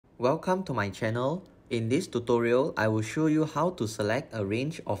Welcome to my channel. In this tutorial, I will show you how to select a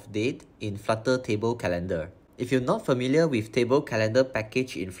range of date in Flutter Table Calendar. If you're not familiar with Table Calendar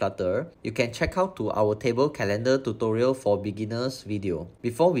package in Flutter, you can check out to our Table Calendar tutorial for beginners video.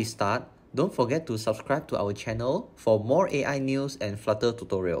 Before we start, don't forget to subscribe to our channel for more AI news and Flutter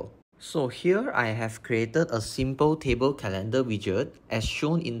tutorial. So here I have created a simple table calendar widget as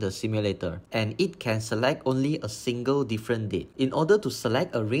shown in the simulator, and it can select only a single different date. In order to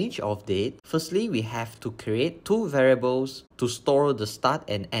select a range of date, firstly we have to create two variables to store the start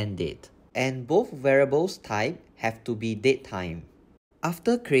and end date. And both variables type have to be date time.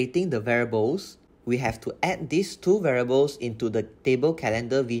 After creating the variables, we have to add these two variables into the table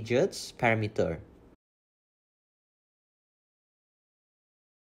calendar widget's parameter.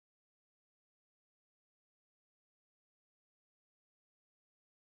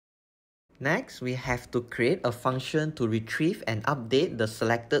 Next, we have to create a function to retrieve and update the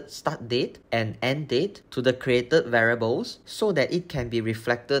selected start date and end date to the created variables so that it can be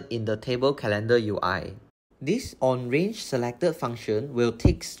reflected in the table calendar UI. This onRangeSelected function will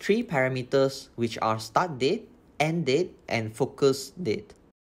take three parameters, which are start date, end date, and focus date.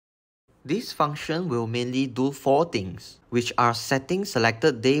 This function will mainly do four things, which are setting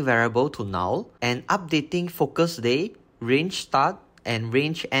selected day variable to null and updating focus day, range start, and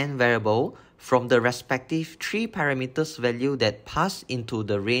range end variable from the respective three parameters value that pass into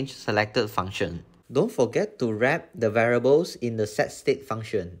the range selected function. Don't forget to wrap the variables in the setState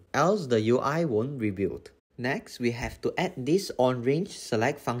function, else the UI won't rebuild. Next, we have to add this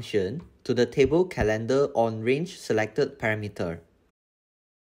onRangeSelect function to the table calendar onRangeSelected parameter.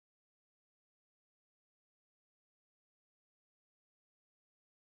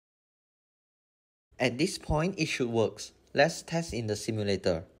 At this point, it should work. Let's test in the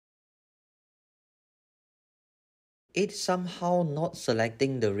simulator. It's somehow not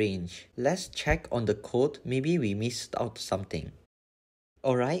selecting the range. Let's check on the code, maybe we missed out something.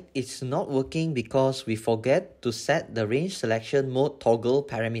 Alright, it's not working because we forget to set the range selection mode toggle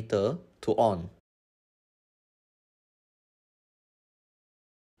parameter to on.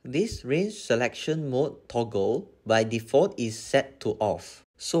 This range selection mode toggle by default is set to off.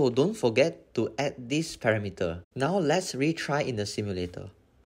 So don't forget to add this parameter. Now let's retry in the simulator.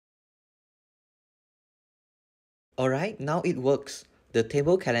 Alright, now it works. The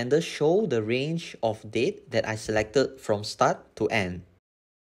table calendar shows the range of date that I selected from start to end.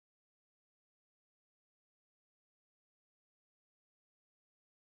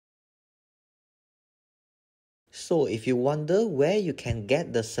 So if you wonder where you can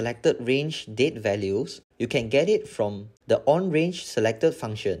get the selected range date values, you can get it from the onRangeSelected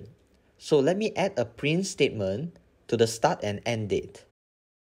function. So let me add a print statement to the start and end date.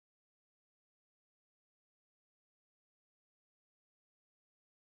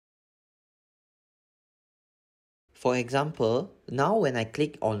 For example, now when I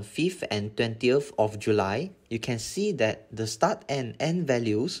click on 5th and 20th of July, you can see that the start and end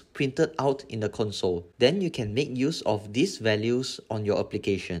values printed out in the console. Then you can make use of these values on your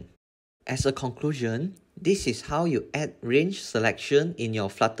application. As a conclusion, this is how you add range selection in your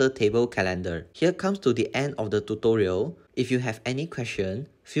Flutter table calendar. Here comes to the end of the tutorial. If you have any question,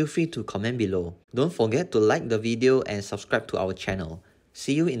 feel free to comment below. Don't forget to like the video and subscribe to our channel.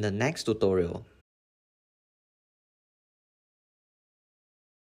 See you in the next tutorial.